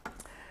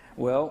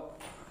Well,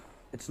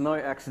 it's no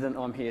accident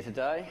I'm here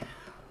today.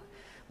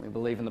 We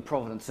believe in the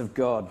providence of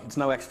God. It's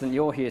no accident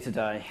you're here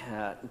today.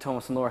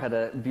 Thomas and Laura had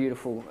a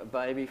beautiful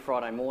baby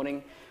Friday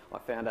morning. I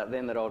found out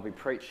then that I would be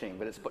preaching,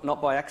 but it's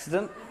not by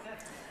accident.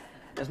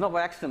 It's not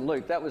by accident,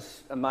 Luke. That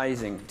was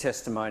amazing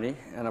testimony,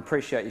 and I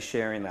appreciate you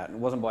sharing that. It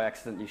wasn't by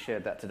accident you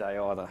shared that today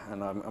either,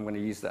 and I'm going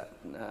to use that,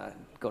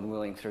 God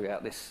willing,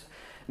 throughout this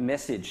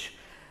message.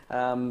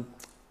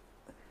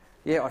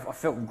 I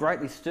felt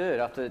greatly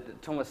stirred after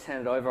Thomas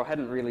handed over. I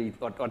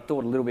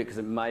thought a little bit because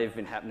it may have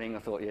been happening. I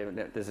thought,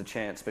 there's a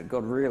chance, but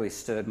God really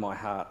stirred my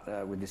heart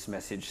with this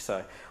message.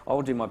 So I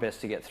will do my best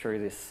to get through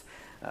this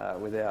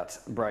without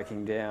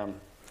breaking down.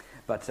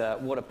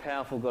 But what a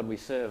powerful God we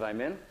serve,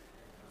 amen?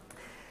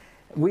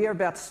 We are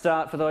about to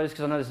start, for those,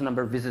 because I know there's a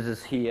number of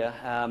visitors here,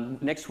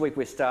 next week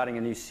we're starting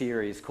a new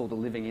series called the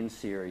Living In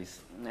series.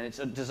 And its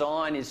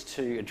design is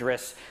to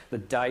address the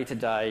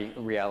day-to-day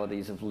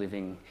realities of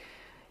living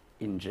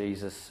in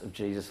Jesus, of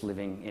Jesus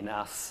living in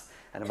us,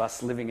 and of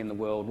us living in the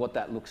world, what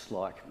that looks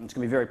like. It's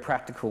going to be very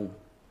practical.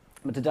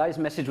 But today's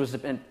message was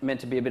meant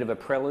to be a bit of a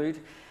prelude,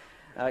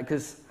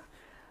 because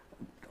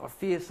I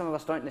fear some of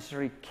us don't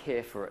necessarily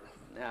care for it.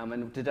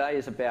 And today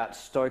is about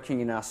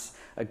stoking in us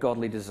a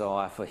godly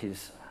desire for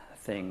his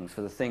things, for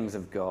the things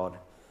of God.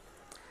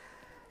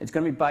 It's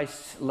going to be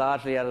based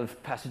largely out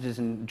of passages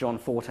in John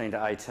 14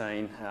 to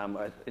 18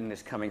 in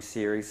this coming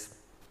series.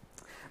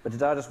 But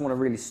today I just want to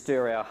really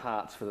stir our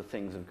hearts for the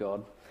things of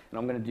God, and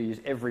I'm going to use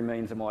every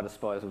means at my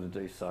disposal to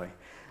do so.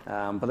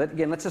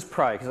 Let's just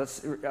pray,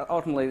 because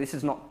ultimately this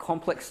is not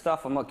complex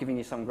stuff. I'm not giving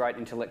you some great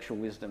intellectual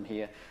wisdom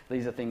here.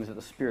 These are things that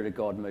the Spirit of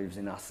God moves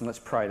in us, and let's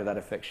pray to that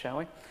effect, shall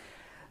we?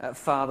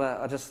 Father,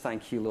 I just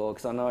thank you, Lord,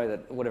 because I know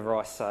that whatever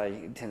I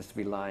say tends to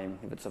be lame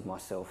if it's of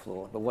myself,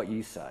 Lord. But what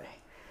you say,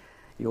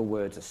 your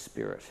words are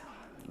spirit,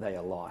 they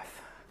are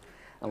life.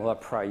 And Lord,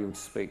 I pray you'll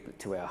speak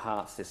to our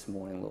hearts this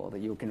morning, Lord, that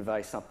you'll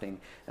convey something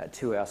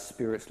to our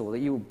spirits, Lord, that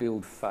you will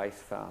build faith,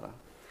 Father,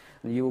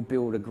 and you will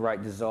build a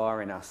great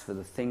desire in us for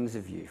the things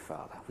of you,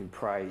 Father. We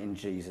pray in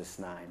Jesus'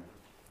 name.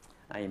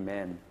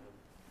 Amen.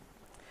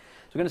 So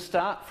we're going to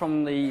start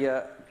from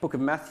the book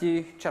of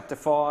Matthew, chapter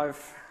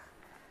 5.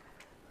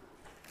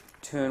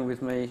 Turn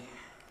with me,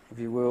 if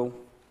you will.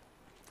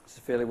 It's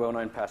a fairly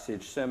well-known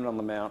passage. Sermon on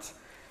the Mount,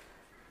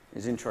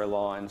 his intro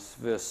lines,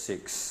 verse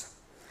 6.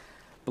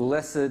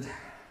 Blessed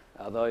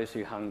are those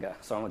who hunger.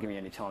 So I'm not giving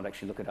you any time to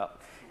actually look it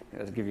up.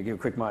 I'll give you a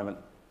quick moment.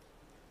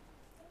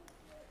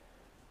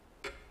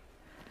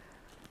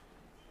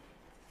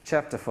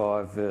 Chapter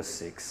 5, verse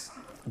 6.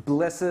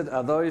 Blessed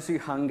are those who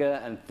hunger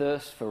and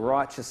thirst for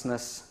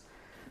righteousness,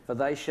 for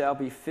they shall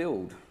be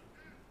filled.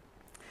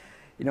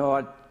 You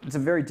know, it's a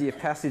very dear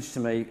passage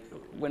to me.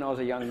 When I was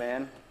a young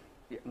man,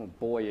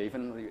 boy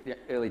even,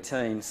 early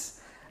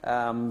teens,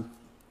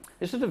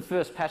 this is the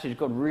first passage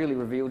God really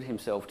revealed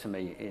himself to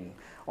me in.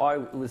 I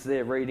was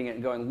there reading it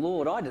and going,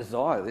 Lord, I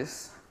desire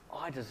this.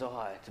 I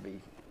desire to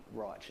be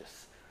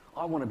righteous.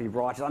 I want to be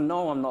righteous. I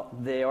know I'm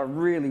not there. I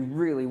really,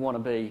 really want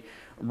to be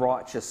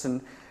righteous.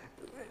 And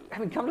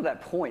having come to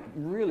that point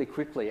really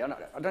quickly, I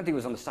don't think it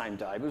was on the same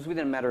day, but it was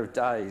within a matter of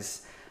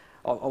days,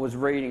 I was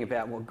reading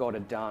about what God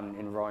had done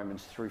in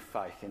Romans through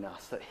faith in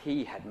us, that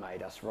he had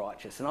made us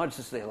righteous. And I was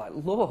just there like,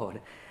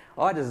 Lord,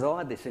 I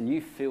desired this and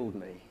you filled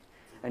me.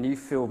 And you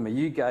filled me.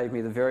 You gave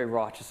me the very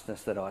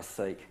righteousness that I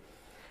seek.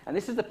 And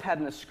this is the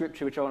pattern of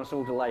Scripture which I want us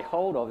all to lay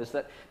hold of, is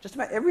that just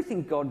about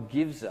everything God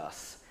gives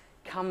us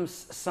comes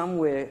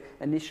somewhere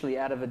initially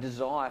out of a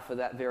desire for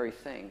that very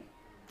thing.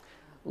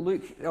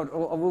 Luke, I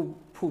will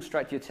pull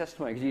straight to your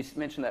testimony, because you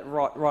mentioned that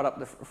right up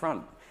the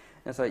front.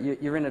 And so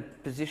you're in a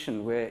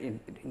position where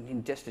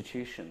in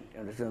destitution,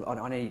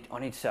 I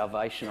need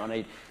salvation, I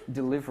need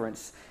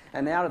deliverance.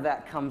 And out of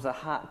that comes a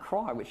heart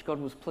cry, which God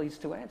was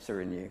pleased to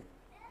answer in you.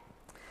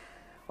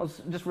 I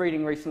was just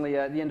reading recently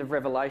at the end of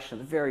Revelation,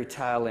 at the very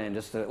tail end,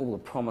 just all the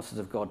promises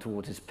of God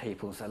towards his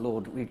people, and say,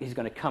 Lord, he's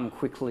going to come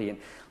quickly, and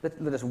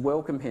let us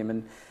welcome him.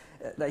 And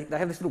they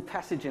have this little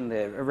passage in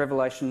there,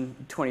 Revelation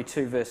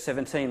 22, verse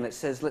 17, that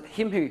says, let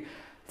him who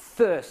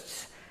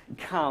thirsts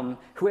come,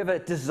 whoever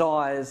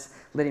desires,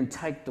 let him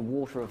take the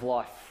water of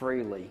life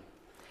freely.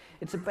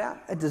 It's about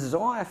a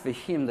desire for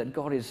him that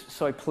God is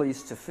so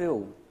pleased to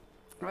fill.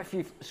 There are a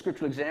few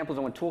scriptural examples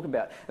I want to talk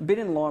about, a bit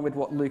in line with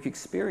what Luke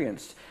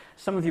experienced.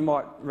 Some of you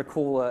might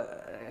recall a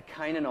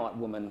Canaanite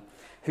woman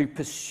who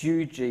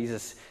pursued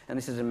Jesus, and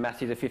this is in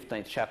Matthew the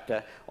 15th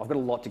chapter. I've got a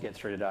lot to get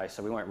through today,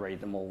 so we won't read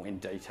them all in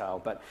detail,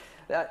 but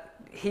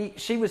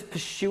she was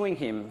pursuing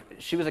him.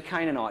 She was a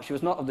Canaanite. She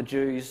was not of the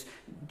Jews.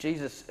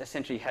 Jesus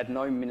essentially had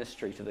no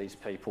ministry to these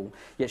people,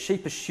 yet she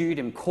pursued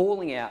him,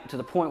 calling out to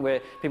the point where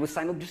people were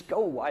saying, look, just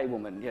go away,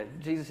 woman.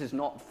 Jesus is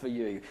not for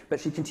you.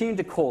 But she continued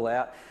to call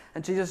out,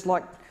 and Jesus,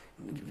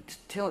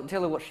 tell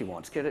her what she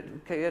wants. Get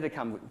her to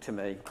come to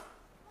me.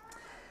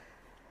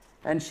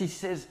 And she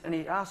says, and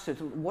he asks her,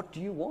 what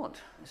do you want?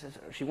 He says,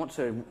 she wants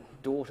her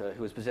daughter,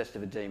 who is possessed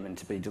of a demon,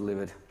 to be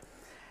delivered.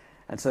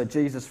 And so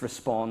Jesus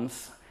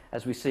responds,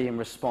 as we see him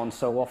respond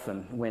so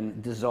often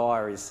when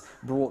desire is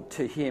brought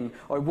to him.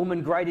 "O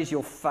woman, great is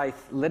your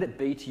faith, let it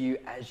be to you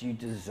as you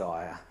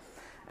desire."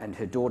 And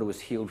her daughter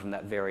was healed from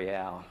that very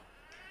hour.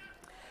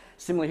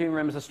 Similarly, who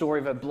remembers the story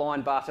of a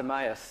blind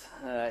Bartimaeus?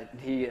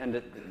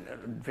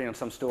 Depending on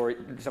some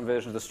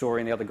version of the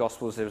story in the other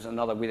Gospels, there was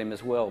another with him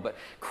as well, but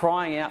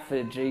crying out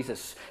for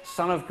Jesus,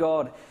 "Son of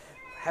God,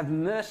 have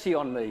mercy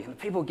on me." And the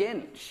people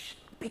again, "Shh,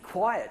 be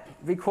quiet,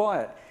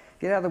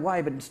 get out of the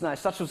way." But no,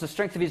 such was the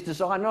strength of his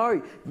desire.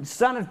 "No,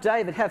 Son of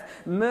David, have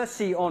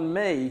mercy on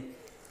me."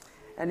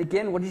 And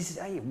again, what does he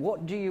say?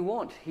 "What do you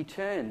want?" He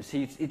turns.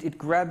 It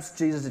grabs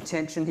Jesus'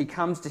 attention. He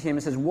comes to him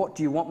and says, "What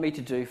do you want me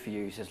to do for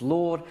you?" He says,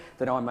 "Lord,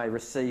 that I may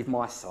receive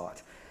my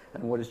sight."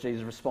 And what is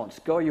Jesus' response?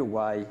 "Go your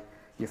way.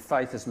 Your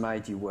faith has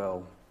made you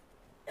well."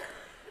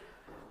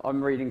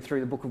 I'm reading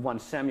through the book of 1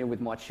 Samuel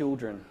with my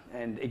children.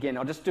 And again,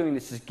 I'm just doing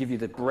this to give you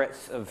the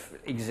breadth of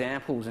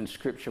examples in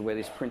Scripture where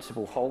this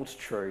principle holds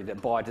true,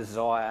 that by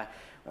desire,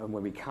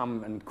 when we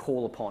come and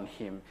call upon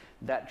him,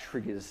 that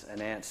triggers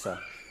an answer.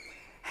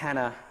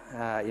 Hannah,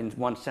 in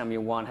 1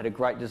 Samuel 1, had a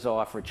great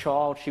desire for a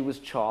child. She was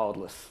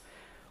childless.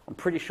 I'm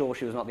pretty sure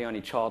she was not the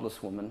only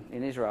childless woman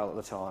in Israel at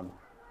the time.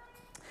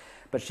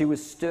 But she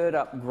was stirred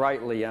up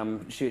greatly.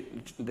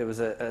 There was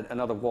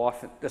another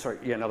wife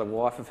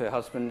of her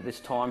husband this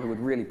time who would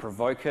really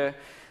provoke her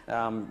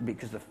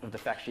because of the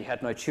fact she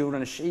had no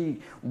children.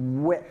 She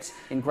wept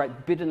in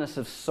great bitterness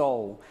of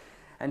soul.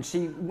 And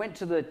she went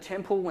to the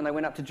temple when they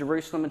went up to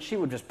Jerusalem, and she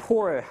would just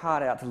pour her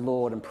heart out to the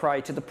Lord and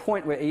pray, to the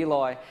point where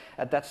Eli,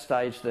 at that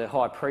stage, the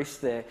high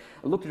priest there,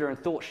 looked at her and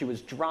thought she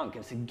was drunk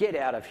and said, "Get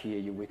out of here,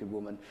 you wicked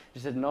woman." She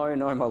said, "No,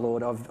 my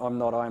Lord, I'm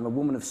not. I am a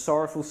woman of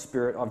sorrowful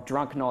spirit. I've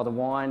drunk neither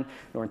wine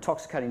nor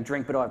intoxicating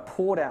drink, but I've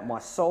poured out my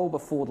soul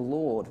before the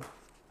Lord."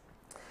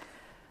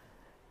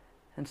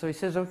 And so he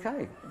says,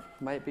 "Okay,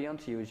 may it be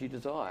unto you as you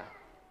desire."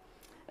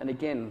 And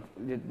again,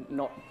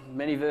 not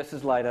many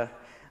verses later,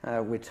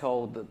 we're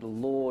told that the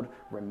Lord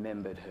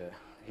remembered her.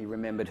 He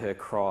remembered her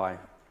cry.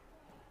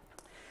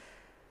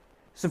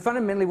 So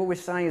fundamentally what we're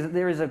saying is that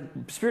there is a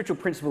spiritual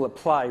principle at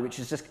play which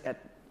is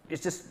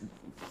just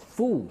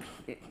full.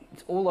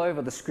 It's all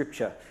over the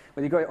Scripture.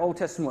 Whether you go Old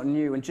Testament or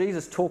New, and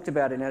Jesus talked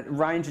about it in a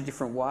range of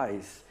different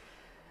ways.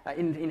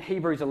 In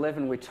Hebrews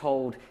 11 we're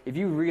told, if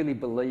you really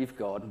believe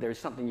God, there is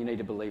something you need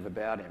to believe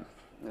about him.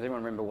 Does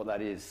anyone remember what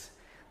that is?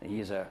 He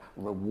is a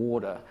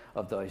rewarder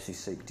of those who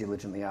seek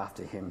diligently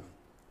after him.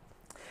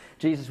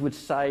 Jesus would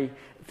say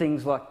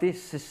things like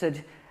this. He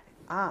said,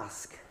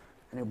 "Ask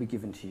and it will be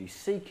given to you.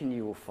 Seek and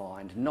you will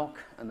find. Knock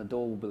and the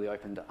door will be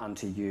opened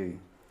unto you."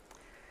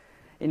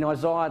 In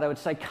Isaiah they would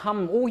say,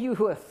 "Come, all you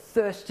who are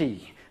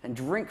thirsty, and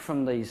drink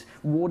from these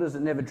waters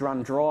that never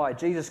run dry."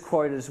 Jesus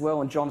quoted as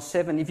well in John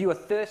 7, "If you are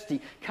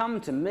thirsty, come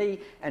to me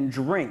and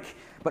drink."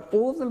 But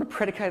all of them are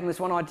predicated on this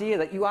one idea,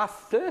 that you are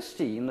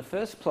thirsty in the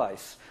first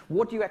place.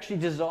 What do you actually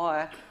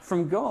desire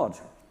from God?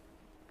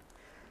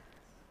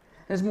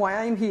 As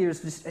my aim here is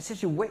to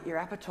essentially whet your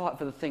appetite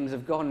for the things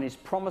of God and his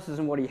promises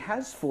and what he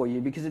has for you,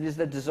 because it is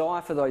the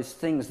desire for those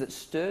things that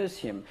stirs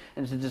him,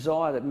 and it's a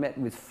desire that met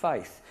with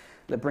faith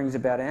that brings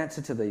about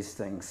answer to these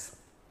things.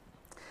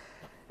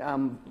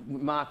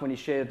 Mark, when he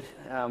shared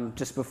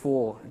just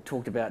before,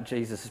 talked about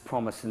Jesus'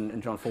 promise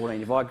in John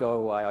 14, "If I go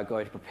away, I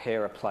go to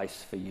prepare a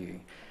place for you."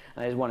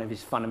 And that is one of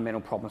his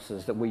fundamental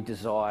promises that we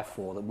desire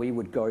for, that we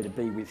would go to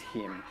be with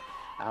him.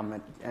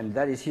 And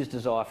that is his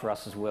desire for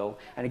us as well.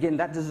 And again,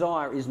 that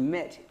desire is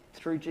met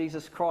through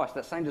Jesus Christ.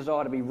 That same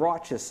desire to be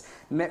righteous,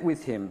 met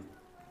with him.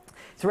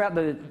 Throughout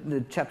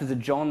the chapters of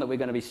John that we're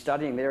going to be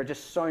studying, there are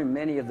just so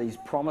many of these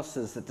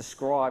promises that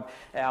describe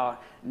our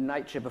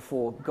nature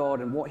before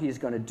God and what he is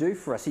going to do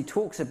for us. He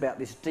talks about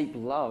this deep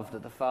love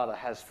that the Father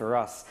has for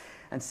us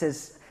and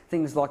says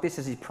things like this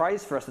as he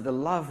prays for us, that the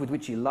love with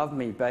which you love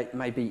me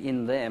may be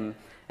in them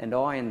and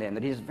I in them,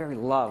 that his very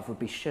love would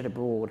be shed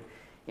abroad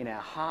in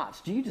our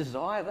hearts. Do you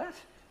desire that?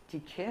 Do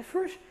you care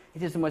for it?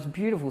 It is the most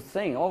beautiful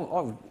thing.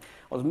 I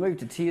was moved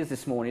to tears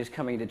this morning just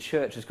coming to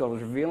church as God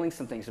was revealing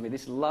some things to me.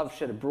 This love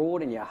shed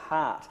abroad in your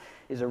heart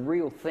is a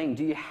real thing.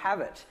 Do you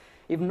have it?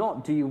 If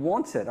not, do you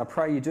want it? I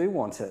pray you do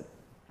want it.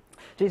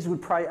 Jesus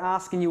would pray,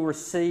 "Ask and you'll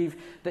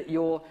receive, that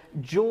your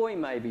joy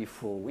may be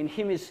full." In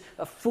him is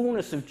a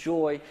fullness of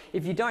joy.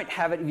 If you don't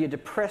have it, if you're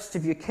depressed,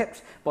 if you're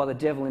kept by the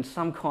devil in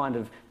some kind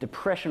of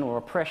depression or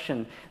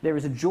oppression, there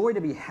is a joy to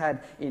be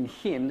had in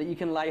him that you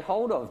can lay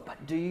hold of.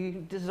 But do you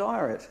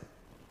desire it?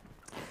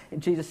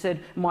 And Jesus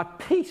said, "My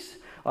peace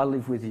I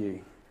live with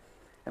you,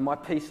 and my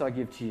peace I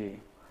give to you."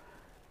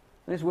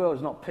 This world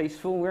is not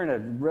peaceful. We're in a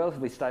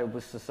relatively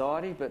stable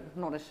society, but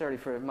not necessarily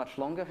for much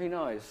longer. Who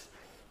knows?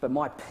 But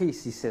my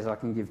peace, he says, I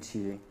can give to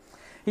you.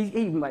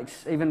 He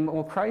makes even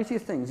more crazier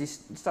things. He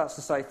starts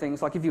to say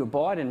things like, "If you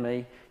abide in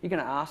me, you're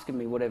going to ask of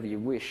me whatever you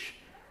wish,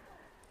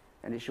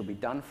 and it shall be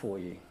done for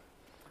you."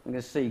 We're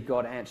going to see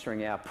God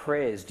answering our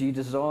prayers. Do you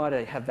desire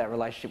to have that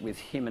relationship with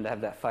him and to have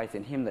that faith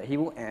in him, that he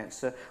will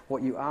answer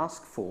what you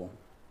ask for?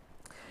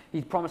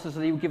 He promises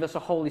that he will give us a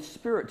Holy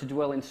Spirit to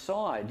dwell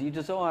inside. Do you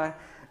desire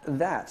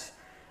that?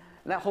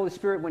 And that Holy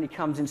Spirit, when he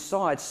comes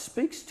inside,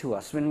 speaks to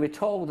us. When we're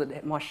told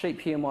that my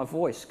sheep hear my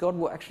voice, God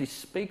will actually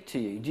speak to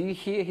you. Do you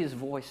hear his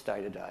voice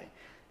day to day?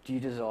 Do you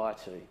desire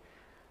to?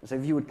 And so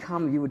if you would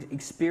come, you would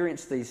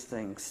experience these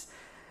things.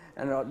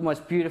 And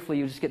most beautifully,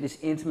 you just get this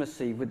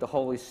intimacy with the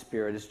Holy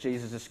Spirit, as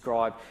Jesus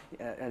described,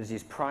 as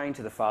he's praying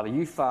to the Father.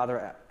 You,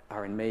 Father,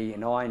 are in me,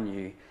 and I in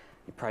you.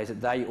 He prays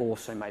that they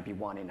also may be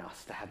one in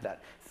us, to have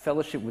that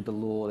fellowship with the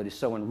Lord that is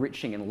so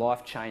enriching and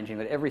life-changing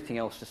that everything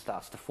else just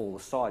starts to fall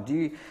aside. Do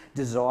you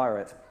desire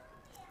it?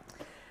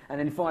 And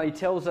then finally, he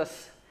tells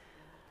us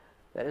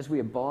that as we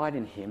abide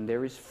in him,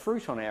 there is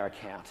fruit on our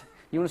account.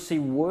 You want to see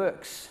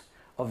works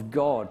of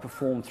God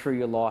performed through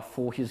your life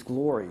for his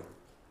glory.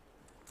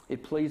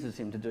 It pleases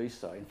him to do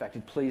so. In fact,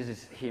 it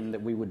pleases him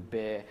that we would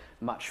bear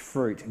much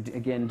fruit.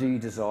 Again, do you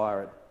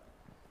desire it?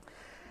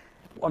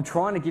 I'm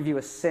trying to give you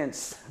a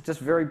sense,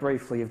 just very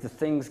briefly, of the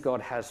things God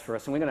has for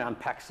us, and we're going to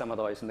unpack some of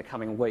those in the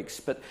coming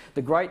weeks. But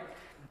the great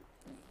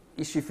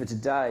issue for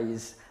today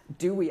is,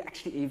 do we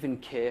actually even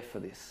care for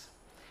this?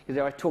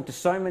 Because I talk to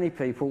so many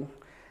people,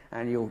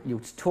 and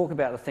you'll talk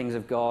about the things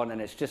of God,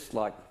 and it's just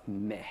like,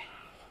 meh.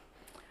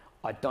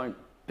 I don't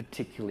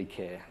particularly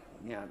care.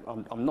 You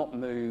know, I'm not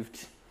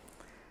moved.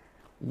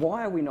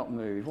 Why are we not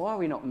moved? Why are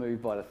we not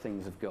moved by the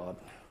things of God?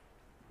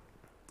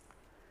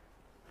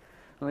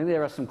 I think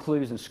there are some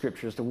clues in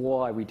Scripture as to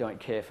why we don't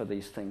care for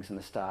these things in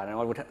the start, and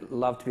I would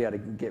love to be able to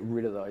get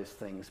rid of those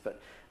things,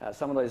 but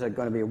some of those are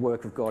going to be a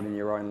work of God in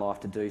your own life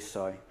to do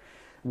so.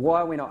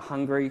 Why are we not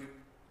hungry?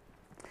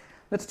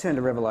 Let's turn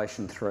to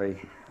Revelation 3,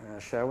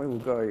 shall we? We'll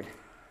go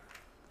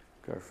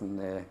from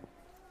there.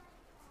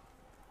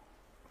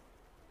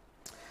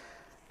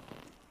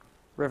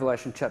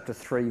 Revelation chapter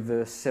 3,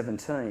 verse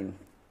 17.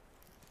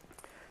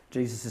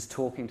 Jesus is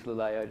talking to the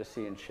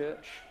Laodicean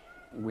church.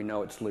 We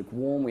know it's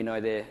lukewarm. We know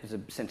there's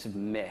a sense of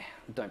meh.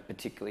 Don't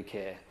particularly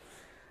care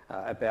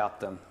about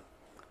them.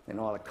 They're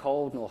neither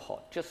cold nor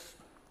hot. Just,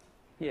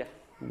 yeah,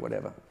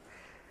 whatever.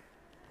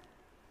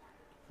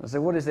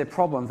 So what is their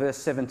problem? Verse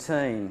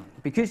 17.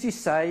 Because you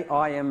say,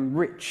 I am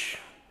rich.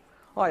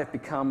 I have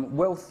become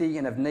wealthy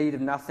and have need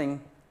of nothing.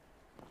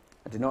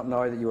 I do not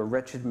know that you are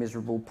wretched,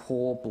 miserable,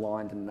 poor,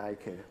 blind and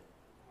naked.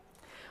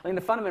 I think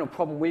the fundamental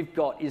problem we've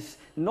got is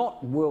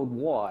not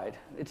worldwide.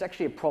 It's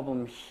actually a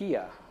problem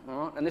here.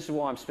 All right? And this is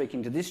why I'm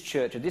speaking to this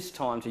church at this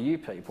time, to you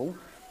people.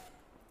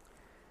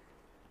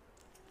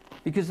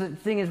 Because the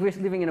thing is, we're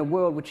living in a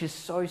world which is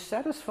so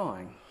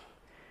satisfying.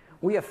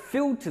 We are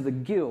filled to the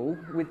gill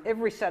with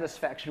every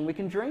satisfaction we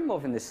can dream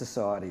of in this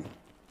society.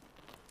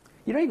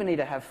 You don't even need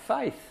to have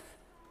faith.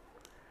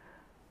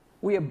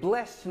 We are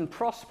blessed and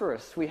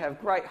prosperous. We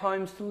have great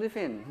homes to live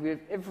in. We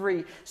have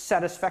every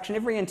satisfaction,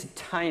 every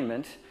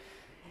entertainment.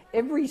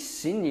 Every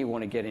sin you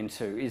want to get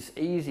into is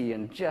easy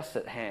and just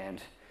at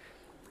hand.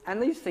 And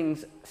these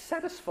things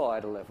satisfy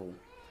at a level.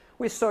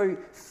 We're so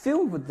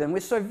filled with them.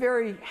 We're so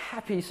very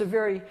happy, so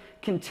very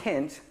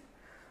content.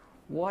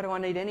 Why do I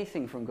need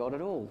anything from God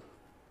at all?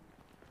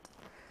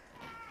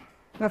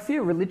 And I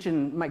fear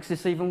religion makes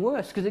this even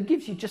worse, because it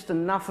gives you just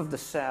enough of the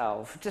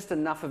salve, just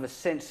enough of a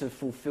sense of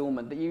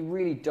fulfillment that you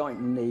really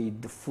don't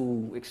need the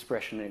full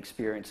expression and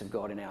experience of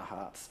God in our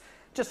hearts.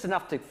 Just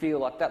enough to feel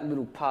like that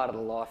little part of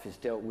the life is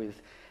dealt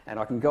with, and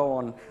I can go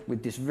on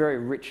with this very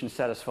rich and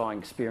satisfying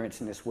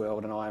experience in this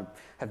world, and I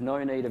have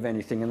no need of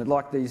anything. And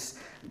like these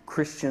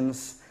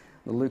Christians,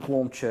 the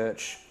lukewarm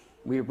church,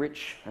 we're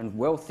rich and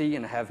wealthy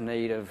and have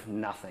need of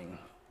nothing.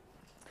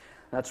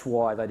 That's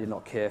why they did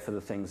not care for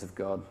the things of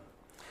God.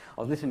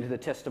 I was listening to the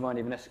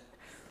testimony of an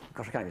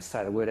I can't even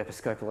say the word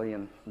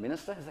Episcopalian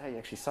minister, is that how you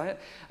actually say it?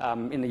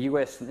 In the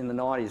US in the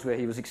 90s, where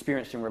he was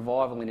experiencing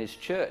revival in his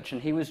church,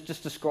 and he was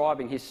just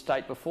describing his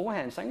state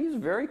beforehand, saying he was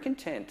very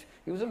content.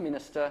 He was a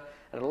minister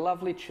at a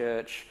lovely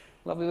church,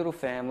 lovely little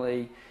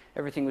family,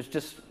 everything was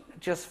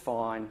just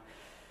fine.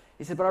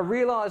 He said, but I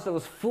realised I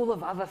was full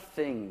of other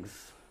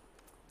things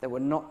that were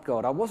not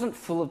God. I wasn't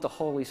full of the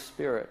Holy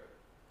Spirit.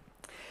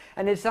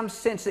 And there's some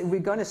sense that if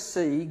we're going to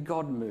see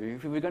God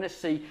move, if we're going to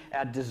see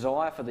our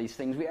desire for these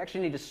things, we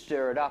actually need to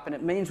stir it up. And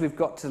it means we've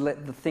got to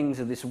let the things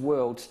of this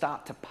world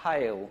start to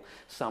pale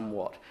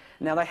somewhat.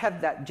 Now, they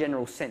have that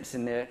general sense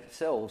in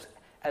themselves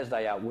as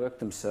they outwork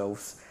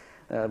themselves.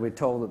 We're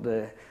told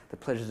that the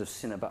pleasures of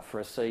sin are but for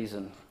a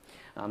season.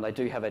 They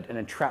do have an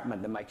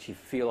entrapment that makes you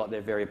feel like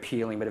they're very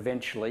appealing, but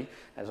eventually,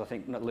 as I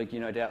think Luke, you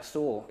no doubt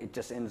saw, it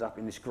just ends up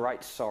in this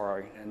great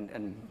sorrow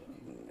and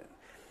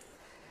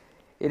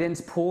it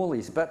ends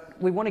poorly.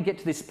 But we want to get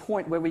to this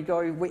point where we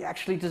go, we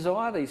actually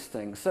desire these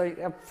things. So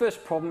our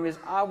first problem is,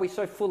 are we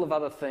so full of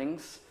other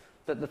things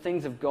that the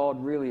things of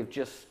God really have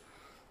just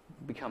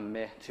become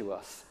meh to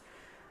us?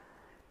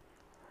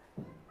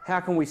 How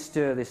can we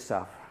stir this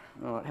up?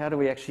 All right, how do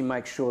we actually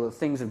make sure that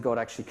things of God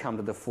actually come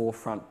to the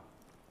forefront?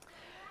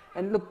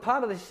 And look,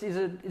 part of this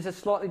is a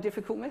slightly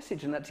difficult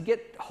message, and that to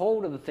get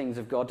hold of the things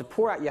of God, to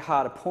pour out your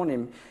heart upon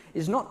Him,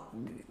 is not,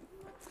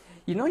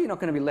 you're not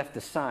going to be left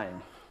the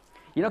same.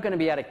 You're not going to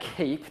be able to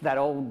keep that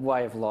old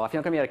way of life. You're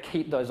not going to be able to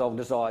keep those old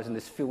desires and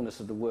this fullness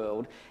of the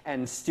world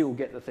and still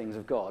get the things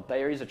of God.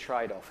 There is a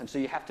trade-off, and so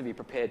you have to be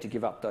prepared to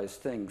give up those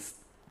things.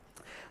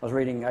 I was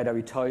reading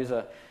A.W.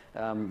 Tozer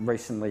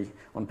recently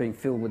on being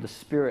filled with the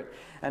Spirit,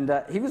 and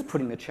he was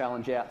putting the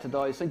challenge out to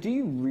those saying, do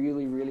you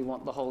really, really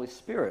want the Holy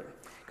Spirit?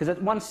 Because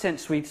in one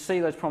sense we see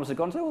those promises of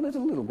God and say, well, there's a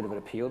little bit of an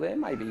appeal there,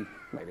 maybe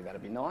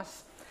that'd be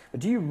nice. But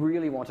do you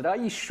really want it? Are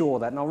you sure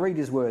that? And I'll read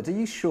his words. Are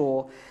you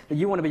sure that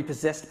you want to be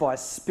possessed by a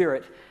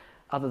spirit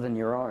other than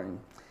your own?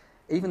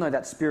 Even though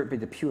that spirit be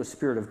the pure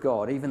Spirit of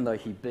God, even though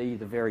he be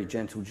the very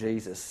gentle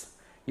Jesus.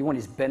 You want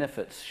his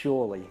benefits,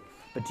 surely.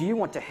 But do you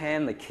want to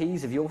hand the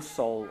keys of your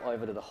soul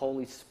over to the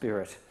Holy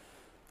Spirit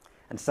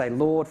and say,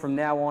 Lord, from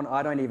now on,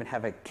 I don't even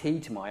have a key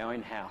to my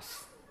own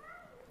house.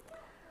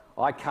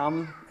 I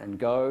come and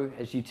go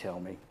as you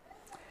tell me.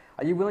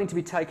 Are you willing to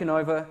be taken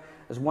over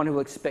as one who will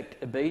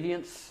expect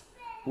obedience?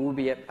 Will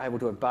be able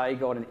to obey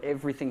God in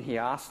everything he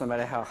asks, no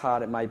matter how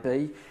hard it may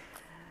be.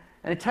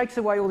 And it takes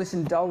away all this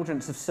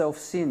indulgence of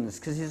self-sins,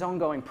 because his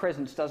ongoing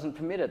presence doesn't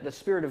permit it. The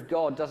Spirit of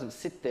God doesn't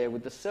sit there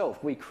with the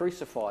self. We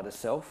crucify the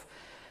self.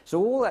 So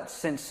all that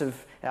sense of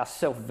our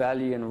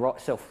self-value and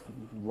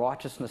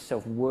self-righteousness,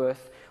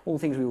 self-worth, all the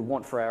things we would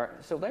want for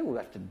ourselves, they will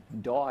have to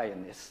die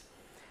in this.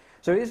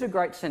 So it is a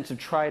great sense of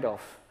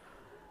trade-off.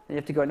 You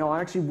have to go, no,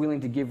 I'm actually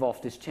willing to give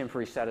off this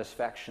temporary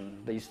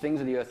satisfaction. These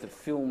things of the earth that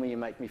fill me and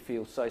make me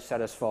feel so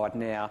satisfied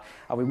now,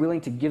 are we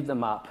willing to give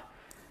them up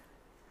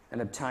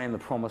and obtain the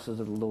promises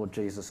of the Lord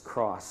Jesus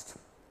Christ?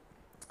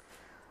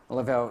 I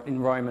love how in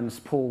Romans,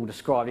 Paul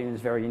describing in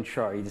his very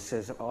intro, he just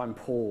says, I'm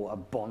Paul, a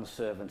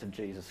bondservant of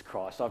Jesus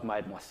Christ. I've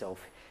made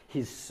myself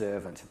his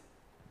servant.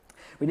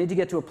 We need to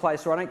get to a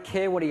place where I don't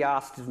care what he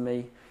asks of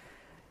me,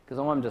 because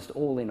I'm just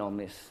all in on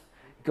this.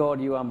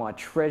 God, you are my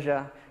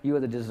treasure. You are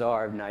the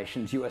desire of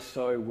nations. You are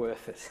so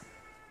worth it.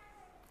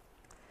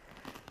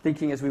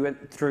 Thinking as we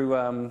went through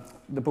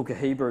the book of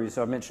Hebrews,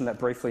 I mentioned that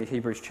briefly,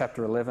 Hebrews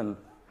chapter 11.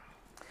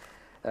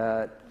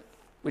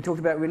 We talked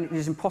about it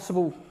is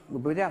impossible,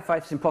 without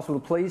faith it's impossible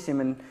to please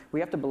him, and we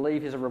have to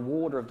believe he's a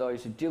rewarder of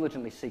those who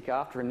diligently seek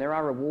after him. There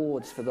are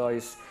rewards for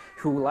those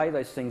who will lay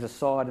those things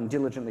aside and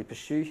diligently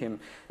pursue him. And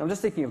I'm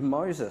just thinking of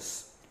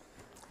Moses.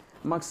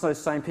 Amongst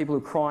those same people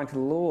who are crying to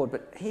the Lord,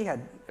 but he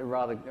had a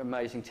rather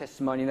amazing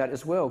testimony in that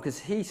as well, because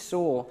he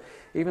saw,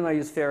 even though he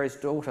was Pharaoh's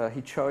daughter,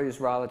 he chose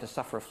rather to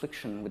suffer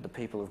affliction with the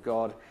people of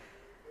God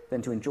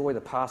than to enjoy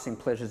the passing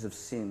pleasures of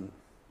sin.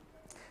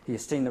 He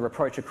esteemed the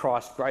reproach of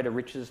Christ greater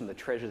riches than the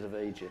treasures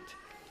of Egypt.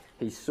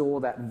 He saw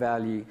that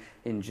value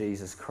in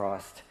Jesus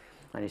Christ,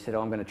 and he said,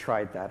 I'm going to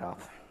trade that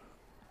up.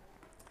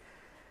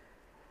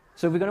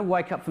 So if we're going to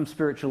wake up from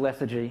spiritual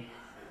lethargy,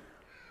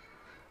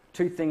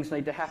 two things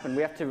need to happen.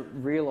 We have to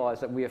realise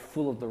that we are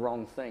full of the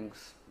wrong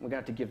things. We're going to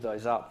have to give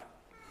those up.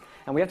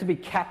 And we have to be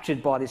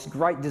captured by this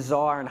great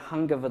desire and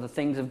hunger for the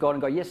things of God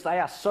and go, yes, they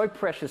are so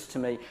precious to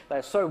me. They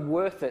are so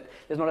worth it.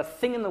 There's not a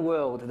thing in the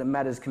world that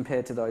matters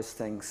compared to those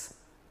things.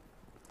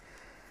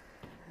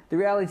 The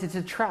reality is it's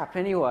a trap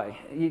anyway.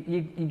 You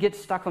get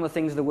stuck on the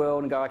things of the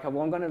world and go, okay,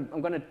 well, I'm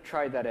going to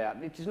trade that out.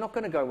 It's not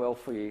going to go well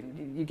for you.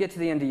 You get to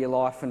the end of your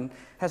life and it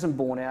hasn't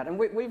borne out. And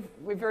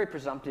we're very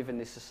presumptive in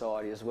this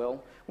society as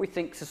well. We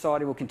think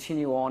society will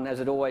continue on as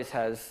it always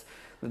has,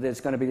 that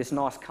there's going to be this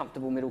nice,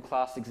 comfortable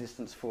middle-class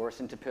existence for us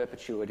into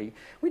perpetuity.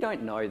 We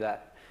don't know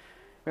that.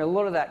 I mean, a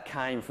lot of that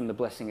came from the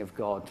blessing of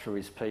God through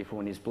his people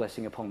and his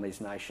blessing upon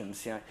these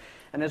nations.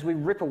 And as we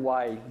rip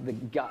away the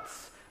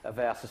guts of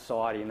our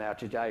society and our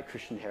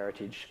Judeo-Christian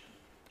heritage,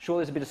 sure,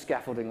 there's a bit of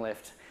scaffolding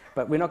left,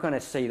 but we're not going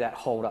to see that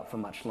hold up for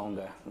much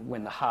longer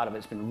when the heart of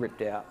it's been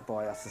ripped out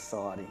by our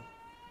society.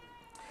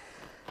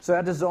 So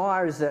our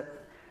desire is that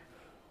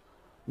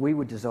we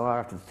would desire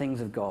after the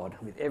things of God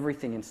with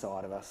everything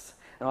inside of us.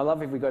 And I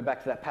love if we go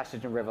back to that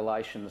passage in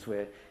Revelations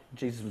where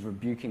Jesus was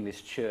rebuking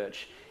this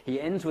church. He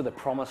ends with a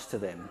promise to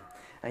them.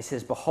 And he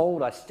says,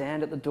 behold, I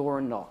stand at the door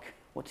and knock.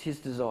 What's his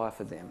desire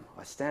for them?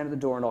 I stand at the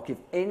door and knock. If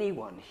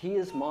anyone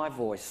hears my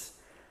voice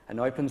and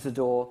opens the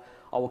door,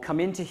 I will come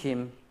into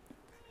him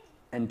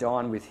and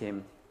dine with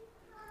him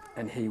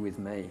and he with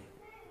me.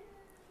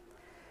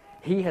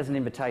 He has an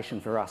invitation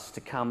for us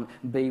to come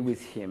be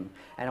with him.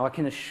 And I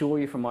can assure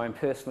you from my own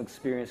personal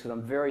experience, because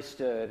I'm very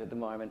stirred at the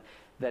moment,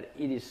 that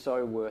it is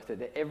so worth it,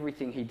 that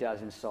everything he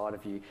does inside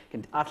of you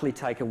can utterly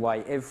take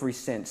away every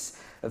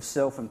sense of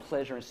self and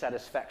pleasure and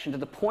satisfaction to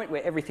the point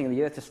where everything on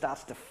the earth just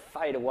starts to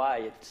fade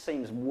away. It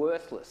seems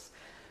worthless.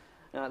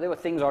 There were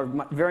things I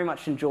very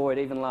much enjoyed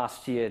even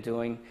last year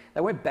doing. They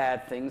weren't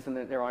bad things in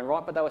their own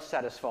right, but they were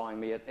satisfying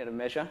me at a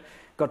measure.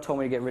 God told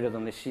me to get rid of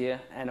them this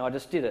year, and I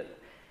just did it.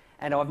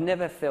 And I've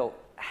never felt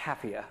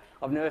happier.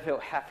 I've never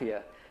felt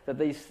happier that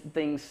these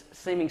things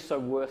seeming so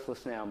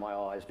worthless now in my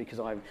eyes, because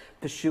I'm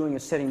pursuing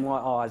and setting my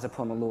eyes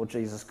upon the Lord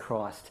Jesus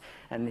Christ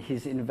and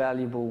his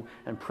invaluable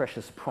and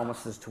precious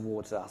promises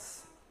towards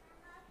us.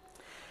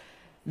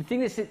 The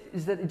thing is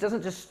that it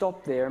doesn't just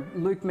stop there.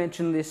 Luke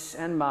mentioned this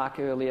and Mark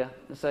earlier.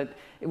 So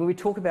when we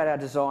talk about our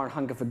desire and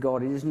hunger for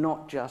God, it is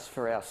not just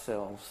for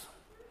ourselves.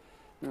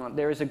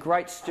 There is a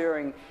great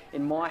stirring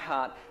in my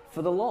heart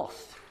for the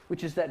lost,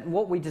 which is that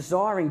what we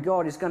desire in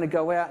God is going to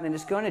go out and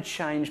it's going to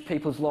change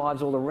people's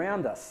lives all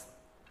around us.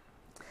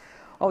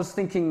 I was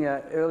thinking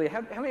earlier,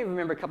 how many of you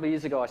remember a couple of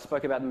years ago I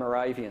spoke about the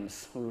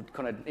Moravians? We were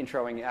kind of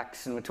introing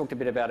Acts and we talked a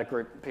bit about a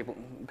group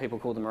people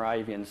called the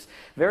Moravians.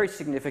 Very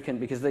significant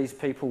because these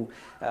people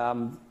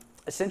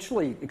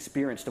essentially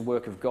experienced a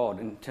work of God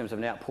in terms of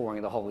an outpouring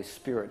of the Holy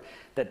Spirit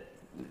that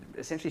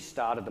essentially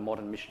started the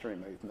modern missionary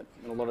movement.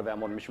 And a lot of our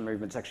modern missionary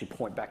movements actually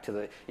point back to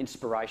the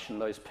inspiration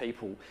those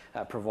people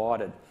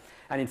provided.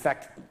 And in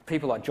fact,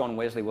 people like John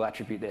Wesley will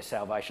attribute their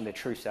salvation, their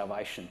true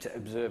salvation, to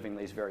observing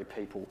these very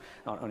people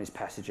on his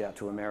passage out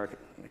to America.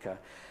 Okay.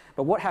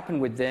 But what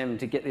happened with them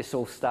to get this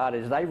all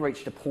started is they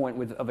reached a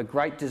point of a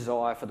great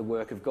desire for the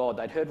work of God.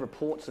 They'd heard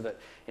reports of it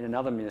in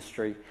another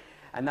ministry,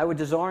 and they were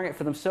desiring it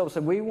for themselves. So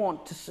we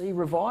want to see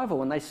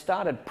revival, and they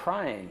started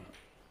praying.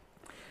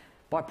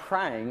 By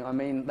praying, I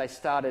mean they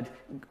started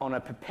on a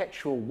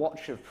perpetual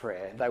watch of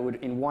prayer. They would,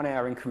 in 1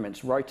 hour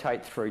increments,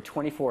 rotate through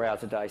 24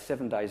 hours a day,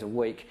 7 days a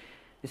week.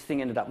 This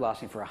thing ended up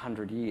lasting for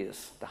 100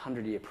 years, the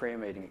 100-year prayer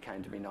meeting it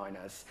came to be known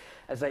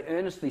as they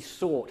earnestly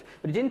sought.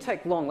 But it didn't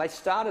take long. They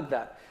started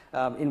that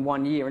in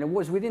 1 year, and it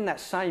was within that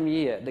same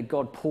year that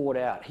God poured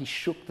out. He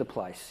shook the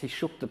place. He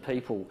shook the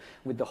people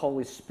with the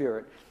Holy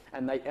Spirit,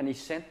 and He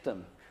sent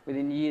them.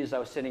 Within years, they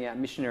were sending out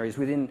missionaries.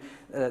 Within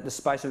the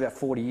space of about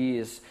 40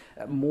 years,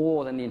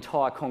 more than the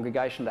entire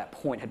congregation at that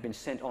point had been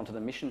sent onto the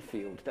mission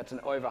field. That's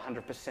over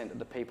 100% of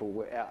the people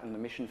were out in the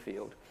mission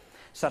field.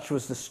 Such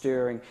was the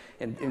stirring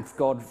in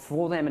God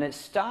for them. And it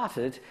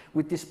started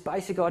with this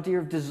basic idea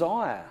of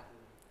desire.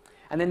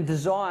 And then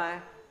desire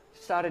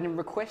started in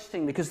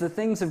requesting, because the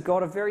things of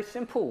God are very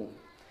simple.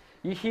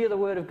 You hear the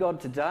word of God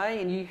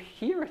today and you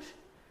hear it.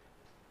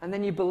 And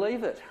then you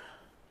believe it.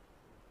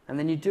 And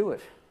then you do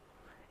it.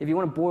 If you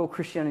want to boil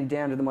Christianity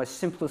down to the most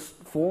simplest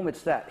form,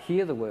 it's that.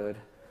 Hear the word,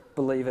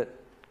 believe it,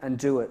 and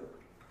do it.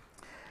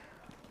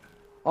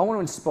 I want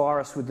to inspire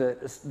us with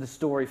the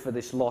story for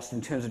this lost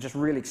in terms of just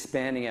really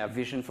expanding our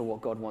vision for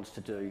what God wants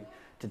to do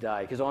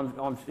today. Because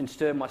I'm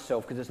stirred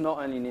myself, because it's not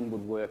only an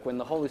inward work. When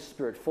the Holy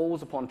Spirit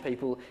falls upon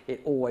people,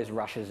 it always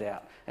rushes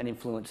out and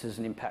influences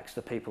and impacts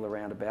the people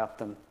around about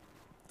them.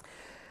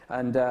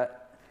 And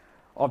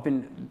I've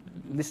been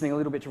listening a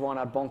little bit to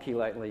Reinhard Bonnke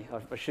lately.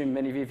 I assume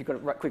many of you, if you've got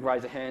a quick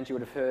raise of hands, you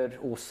would have heard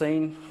or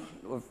seen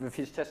of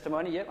his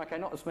testimony. Yeah, okay,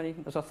 not as many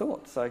as I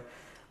thought. So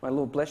may the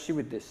Lord bless you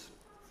with this.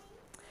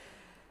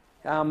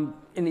 In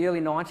the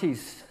early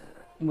 90s,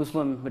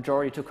 Muslim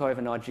majority took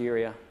over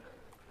Nigeria.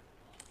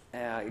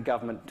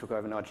 Government took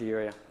over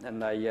Nigeria,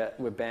 and they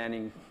were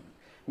banning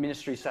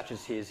ministries such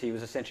as his. He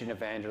was essentially an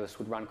evangelist,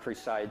 would run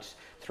crusades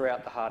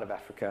throughout the heart of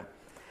Africa.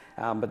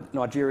 But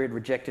Nigeria had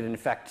rejected, and in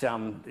fact,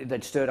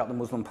 they'd stirred up the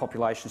Muslim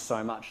population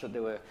so much that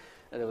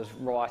there was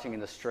rioting in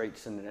the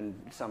streets, and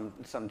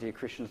some dear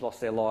Christians lost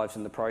their lives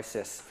in the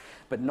process.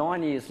 But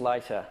 9 years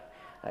later,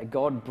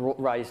 God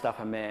raised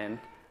up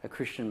a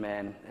Christian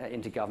man,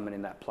 into government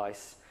in that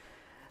place.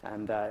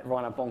 And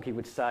Reinhard Bonnke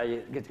would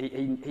say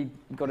he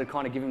got to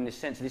kind of give him this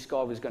sense that this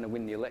guy was going to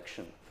win the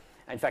election.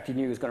 In fact, he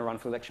knew he was going to run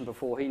for election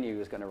before he knew he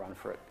was going to run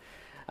for it.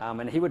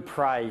 And he would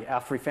pray,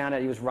 after he found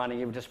out he was running,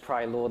 he would just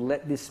pray, Lord,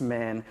 let this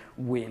man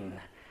win.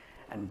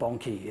 And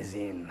Bonnke is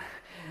in.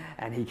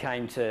 And he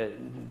came to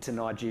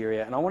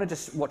Nigeria. And I want to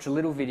just watch a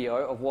little video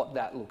of what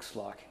that looks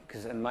like,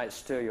 and may it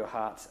stir your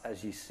hearts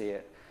as you see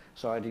it.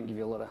 Sorry, I didn't give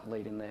you a lot of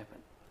lead in there,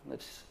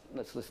 but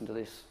let's listen to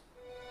this.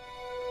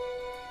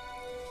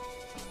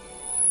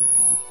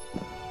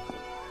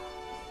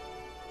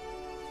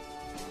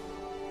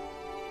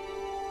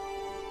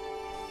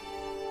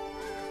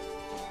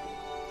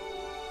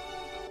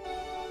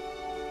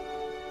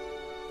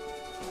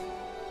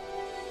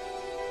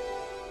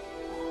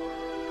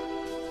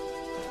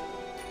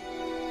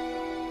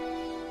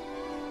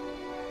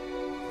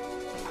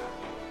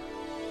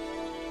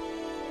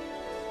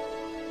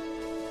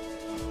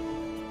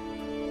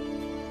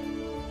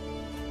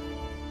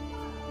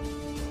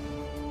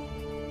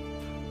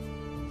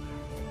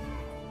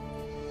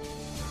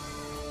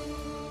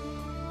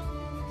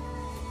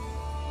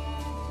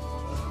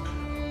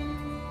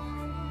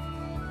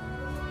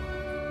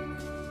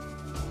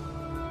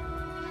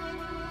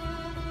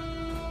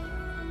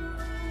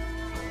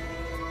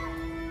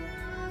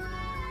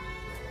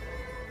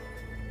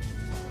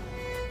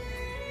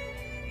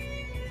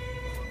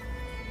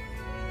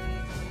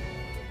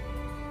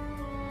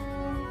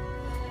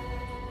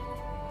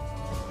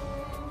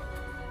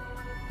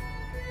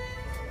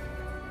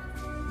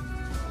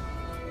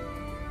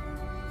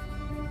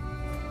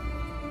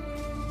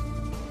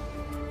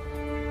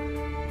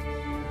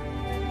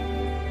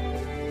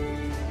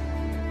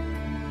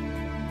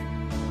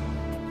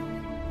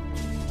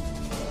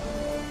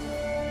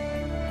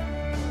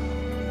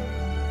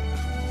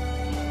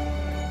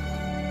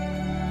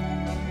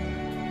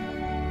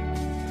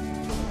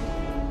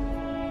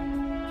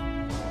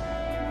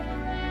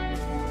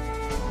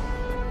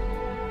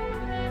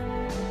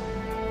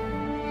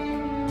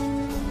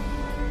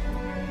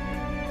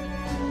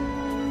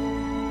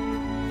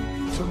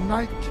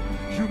 Tonight,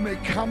 You may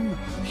come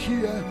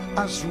here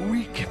as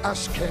weak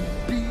as can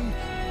be.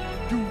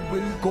 You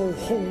will go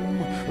home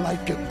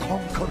like a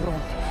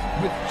conqueror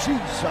with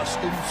Jesus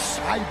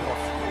inside of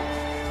you.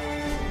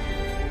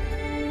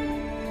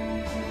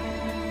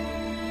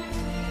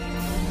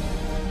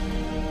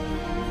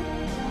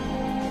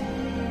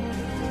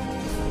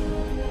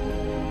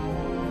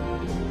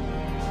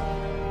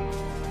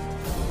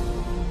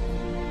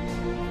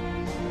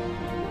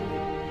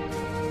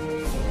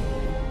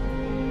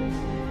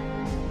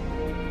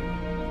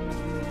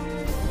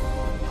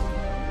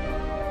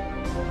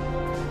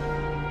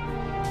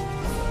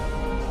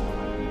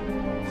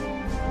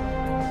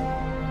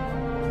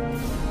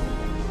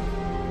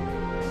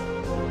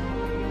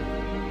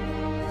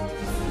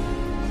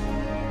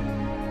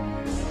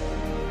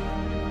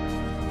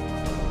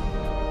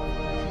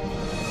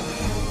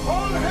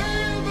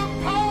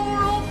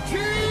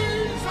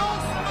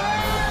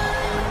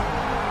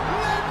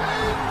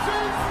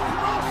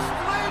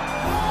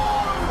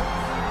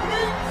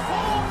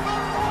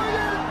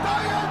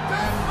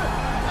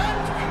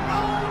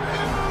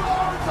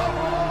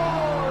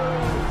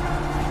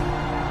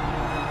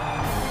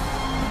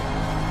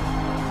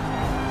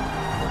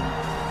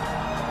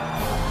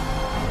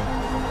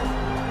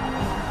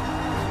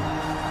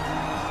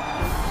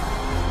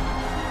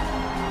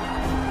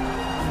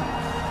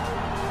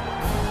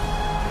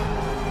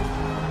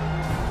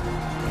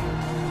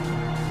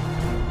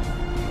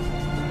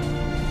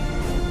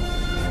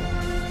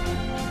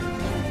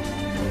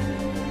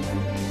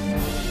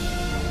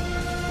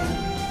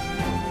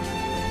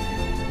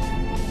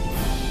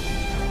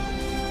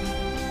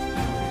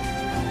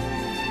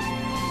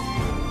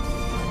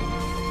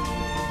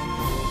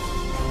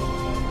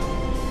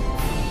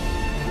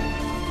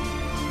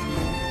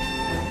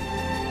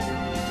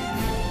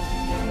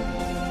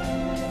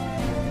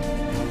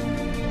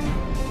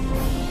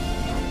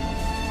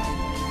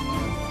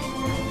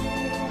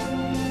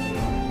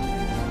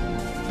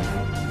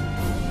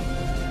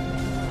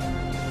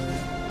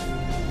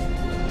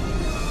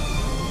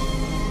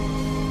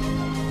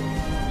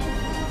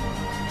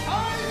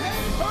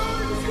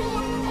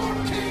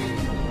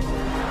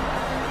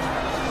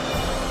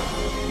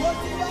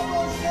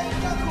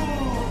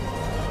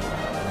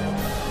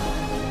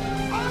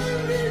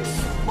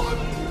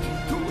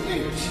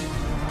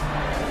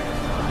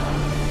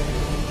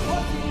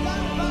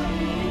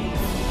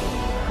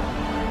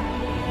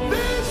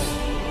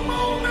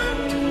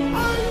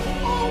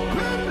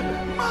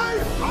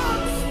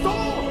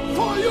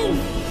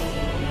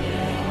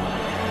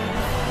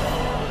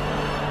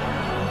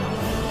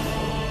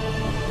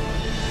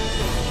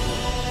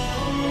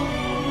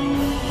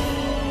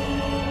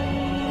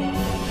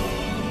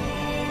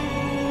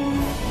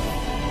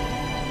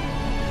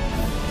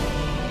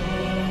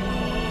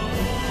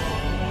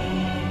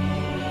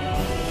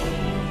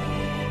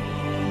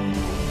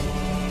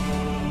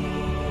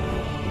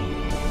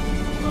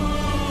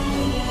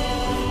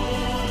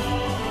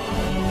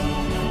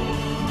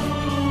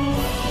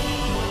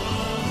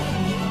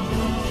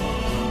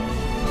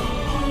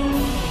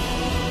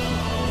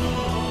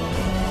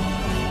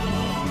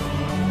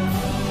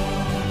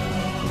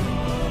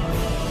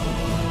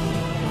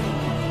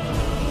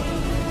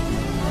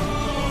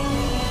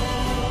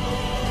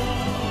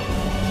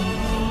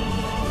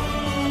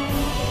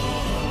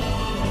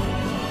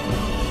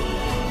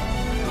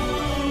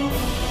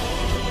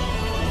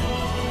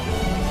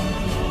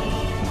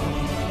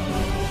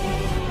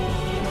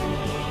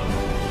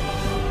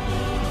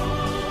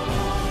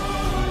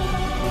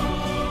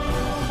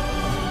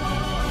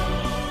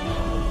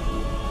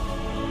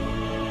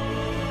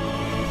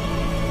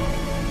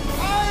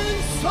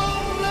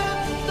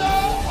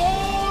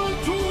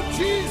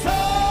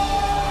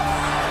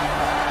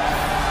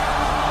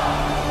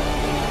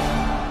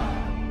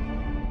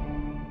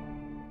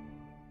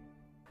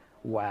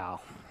 Wow.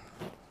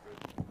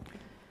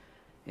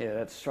 Yeah,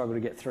 that's a struggle to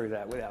get through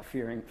that without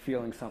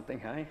feeling something,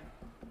 hey?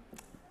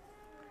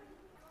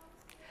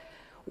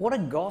 What a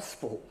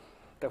gospel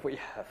that we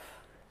have.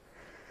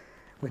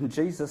 When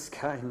Jesus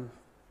came,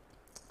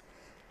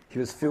 he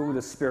was filled with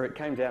the Spirit,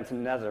 came down to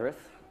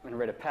Nazareth and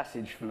read a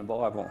passage from the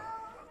Bible,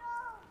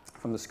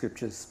 from the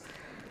Scriptures.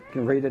 You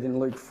can read it in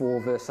Luke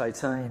 4, verse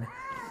 18.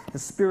 The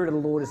Spirit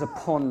of the Lord is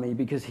upon me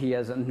because he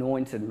has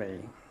anointed me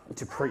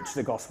to preach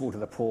the gospel to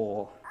the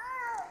poor.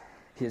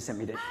 He has sent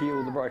me to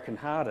heal the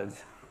brokenhearted,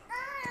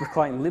 to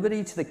proclaim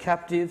liberty to the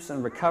captives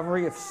and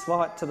recovery of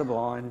sight to the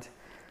blind,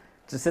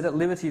 to set at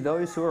liberty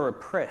those who are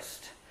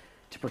oppressed,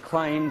 to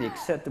proclaim the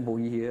acceptable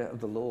year of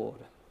the Lord.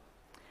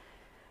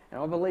 And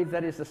I believe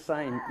that is the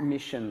same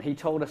mission. He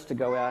told us to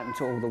go out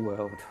into all the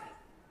world.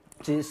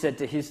 Jesus said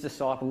to his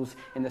disciples,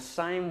 in the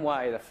same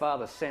way the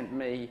Father sent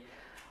me,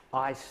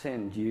 I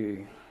send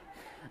you.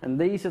 And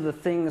these are the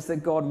things that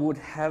God would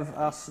have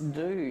us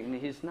do in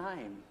his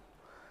name.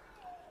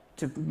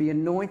 To be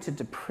anointed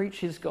to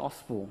preach his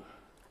gospel,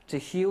 to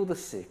heal the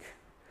sick,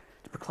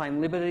 to proclaim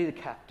liberty to the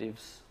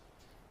captives.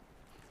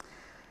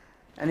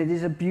 And it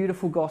is a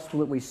beautiful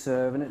gospel that we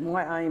serve, and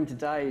my aim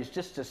today is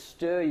just to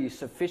stir you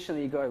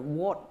sufficiently. You go,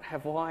 what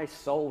have I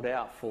sold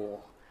out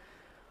for?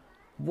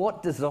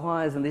 What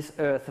desires in this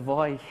earth have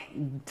I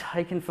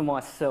taken for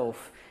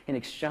myself in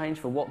exchange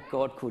for what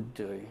God could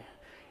do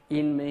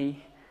in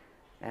me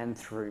and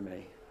through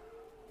me?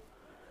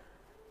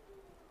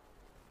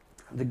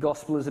 The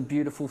gospel is a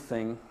beautiful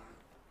thing,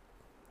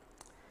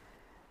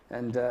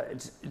 and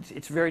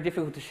it's very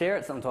difficult to share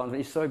it sometimes when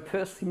you're so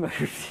personally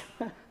moved.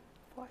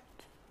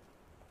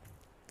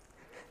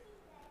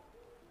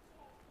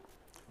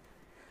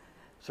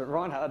 So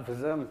Reinhard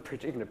was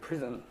preaching in a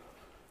prison.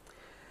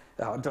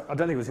 I don't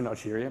think it was in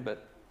Algeria,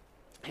 but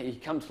he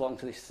comes along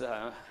to this.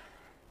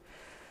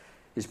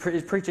 He's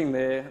preaching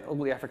there. All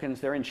the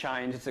Africans, they're in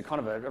chains. It's a kind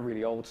of a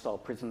really old style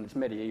prison. It's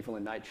medieval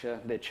in nature.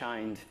 They're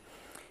chained,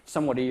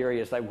 somewhat eerie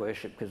as they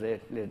worship because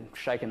they're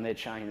shaking their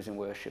chains in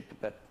worship.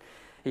 But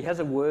he has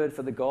a word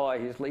for the guy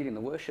who's leading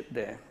the worship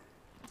there.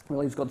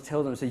 Well, he's got to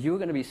tell them, so you're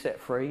going to be set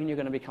free and you're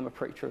going to become a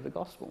preacher of the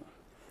gospel.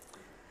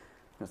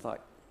 And it's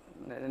like,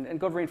 and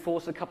God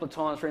reinforced it a couple of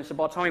times for him. So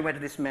by the time he went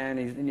to this man,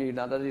 he knew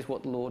that is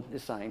what the Lord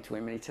is saying to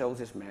him. And he tells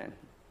this man,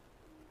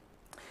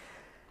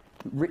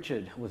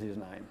 Richard was his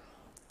name.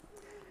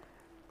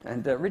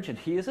 And Richard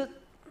hears it,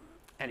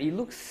 and he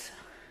looks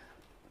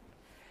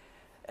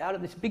out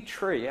at this big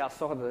tree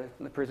outside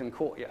the prison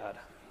courtyard.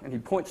 And he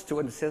points to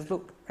it and says,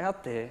 look,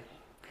 out there,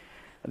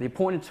 at the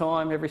appointed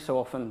time, every so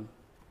often,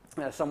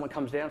 someone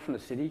comes down from the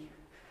city,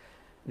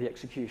 the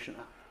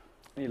executioner.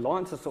 And he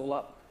lines us all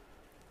up.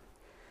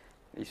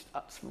 He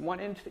starts from one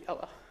end to the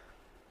other.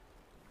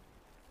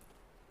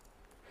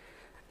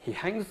 He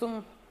hangs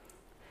them,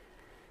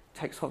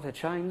 takes off their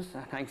chains,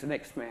 and hangs the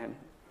next man.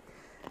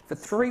 For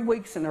 3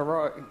 weeks in a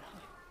row,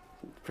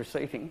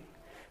 proceeding,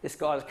 this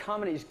guy's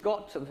come and he's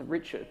got to the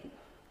Richard,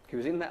 who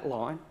was in that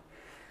line,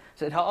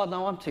 said, oh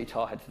no, I'm too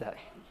tired today.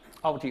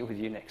 I'll deal with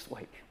you next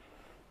week.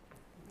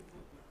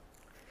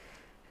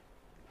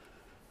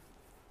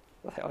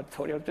 I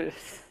told you I'd do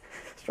this.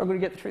 Struggle to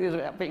get through this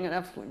without being an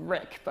absolute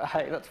wreck, but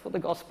hey, that's what the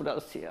gospel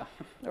does here.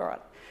 All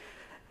right.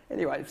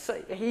 Anyway, so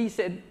he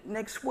said,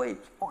 next week,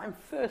 I'm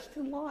first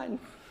in line.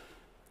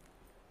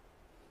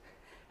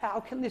 How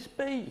can this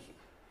be?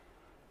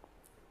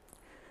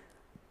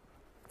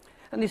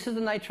 And this is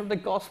the nature of the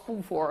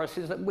gospel for us,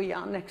 is that we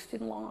are next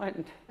in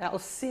line. Our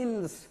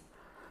sins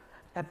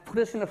have put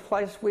us in a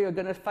place where we're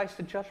going to face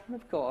the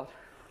judgment of God.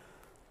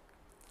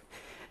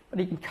 But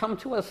he can come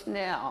to us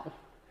now,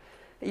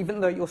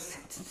 even though your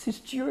sentence is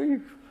due,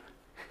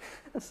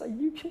 and say,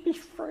 you can be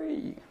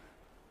free.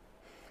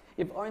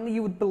 If only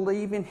you would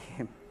believe in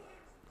him.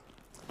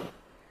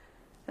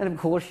 And of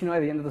course, you know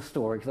the end of the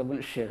story, because I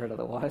wouldn't share it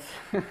otherwise.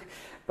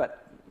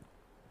 But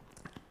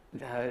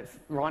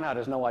Reinhard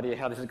has no idea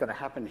how this is going to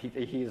happen. He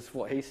hears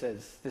what he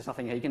says. There's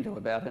nothing he can do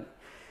about it.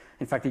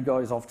 In fact, he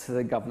goes off to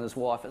the governor's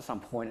wife at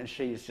some point, and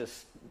she's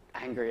just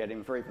angry at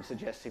him for even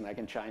suggesting they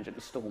can change it,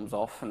 and storms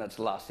off, and that's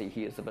the last he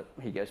hears of it.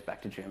 He goes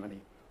back to Germany.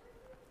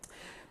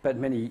 But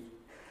many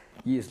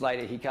years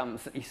later,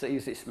 he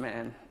sees this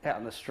man out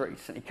in the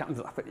streets, and he comes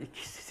up and he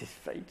kisses his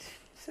feet.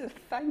 He says,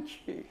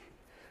 thank you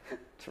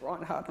to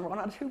Reinhard. And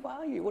Reinhard, who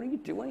are you? What are you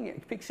doing? He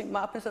picks him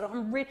up and said,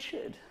 I'm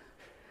Richard.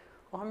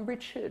 I'm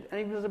Richard.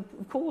 And he was, of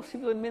course, he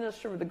was a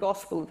minister of the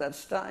gospel at that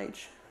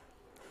stage.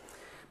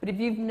 But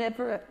if you've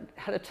never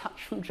had a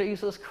touch from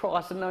Jesus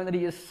Christ and known that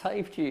he has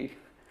saved you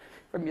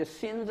from your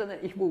sins and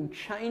that he will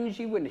change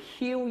you and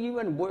heal you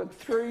and work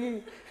through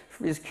you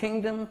for his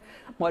kingdom,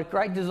 my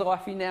great desire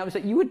for you now is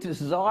that you would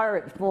desire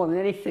it more than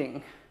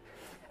anything,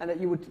 and that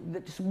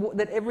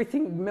that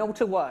everything would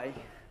melt away.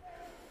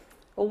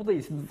 All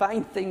these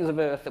vain things of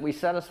earth that we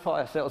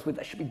satisfy ourselves with,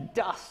 they should be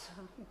dust.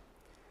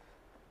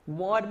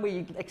 Why do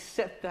we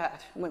accept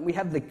that when we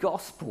have the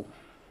gospel?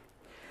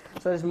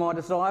 So that's my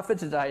desire for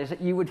today, is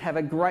that you would have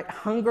a great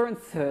hunger and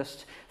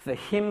thirst for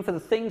him, for the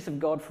things of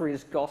God, for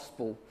his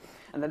gospel,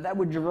 and that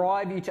would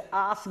drive you to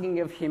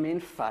asking of him in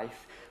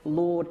faith,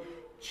 Lord,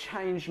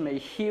 change me,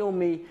 heal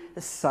me,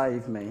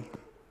 save me.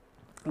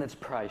 Let's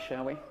pray,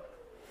 shall we?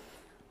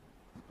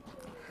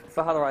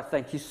 Father, I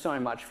thank you so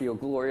much for your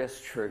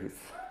glorious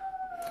truth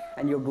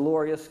and your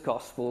glorious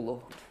gospel,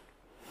 Lord.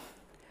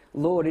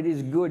 Lord, it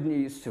is good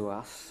news to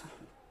us.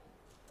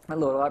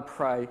 And Lord, I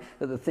pray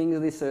that the things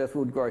of this earth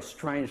would grow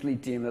strangely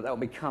dim, that they'll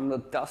become the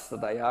dust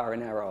that they are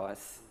in our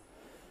eyes.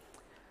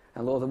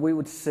 And Lord, that we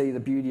would see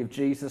the beauty of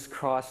Jesus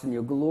Christ and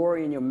your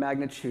glory and your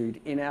magnitude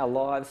in our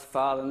lives,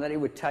 Father, and that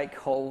it would take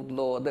hold,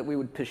 Lord, that we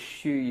would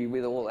pursue you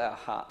with all our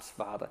hearts,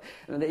 Father.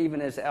 And that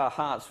even as our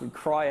hearts would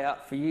cry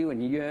out for you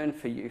and yearn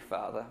for you,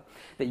 Father,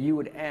 that you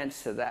would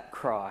answer that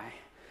cry,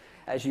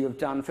 as you have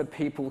done for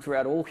people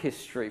throughout all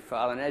history,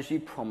 Father, and as you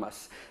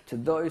promise, to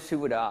those who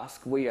would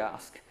ask, we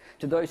ask.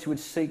 To those who would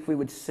seek, we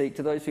would seek.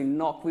 To those who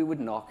knock, we would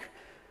knock.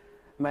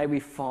 May we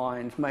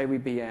find, may we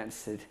be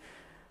answered.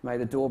 May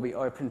the door be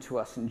open to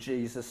us in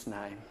Jesus'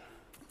 name.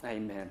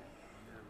 Amen.